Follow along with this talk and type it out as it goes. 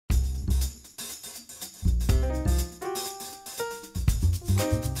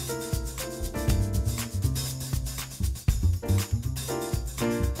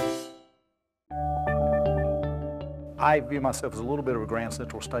I view myself as a little bit of a Grand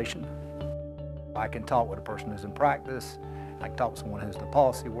Central Station. I can talk with a person who's in practice. I can talk with someone who's in the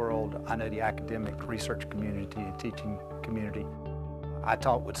policy world. I know the academic research community and teaching community. I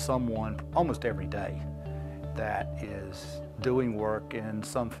talk with someone almost every day that is doing work in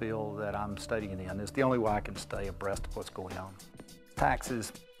some field that I'm studying in. It's the only way I can stay abreast of what's going on.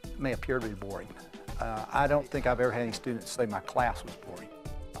 Taxes may appear to be boring. I don't think I've ever had any students say my class was boring.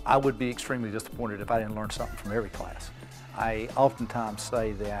 I would be extremely disappointed if I didn't learn something from every class. I oftentimes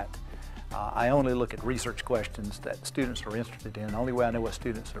say that I only look at research questions that students are interested in. The only way I know what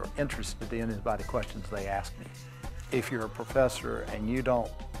students are interested in is by the questions they ask me. If you're a professor and you don't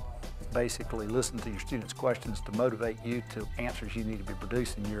basically listen to your students' questions to motivate you to answers you need to be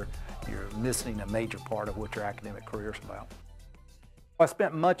producing, you're missing a major part of what your academic career is about. I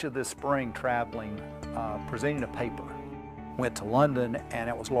spent much of this spring traveling, presenting a paper. Went to London, and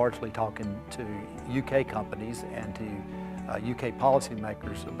it was largely talking to UK companies and to UK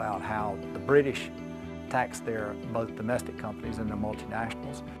policymakers about how the British tax their both domestic companies and their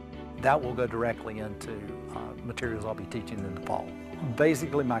multinationals. That will go directly into materials I'll be teaching in the fall.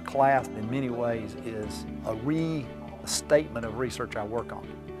 Basically, my class in many ways is a restatement of research I work on.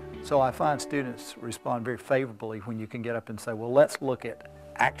 So I find students respond very favorably when you can get up and say, well, let's look at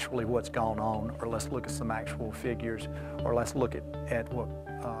actually what's gone on, or let's look at some actual figures, or let's look at what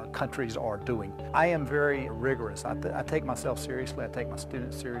countries are doing. I am very rigorous. I take myself seriously. I take my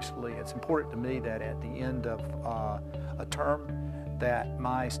students seriously. It's important to me that at the end of a term that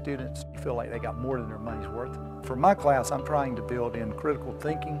my students feel like they got more than their money's worth. For my class, I'm trying to build in critical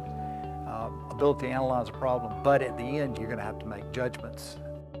thinking, ability to analyze a problem, but at the end, you're going to have to make judgments.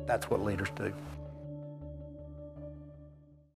 That's what leaders do.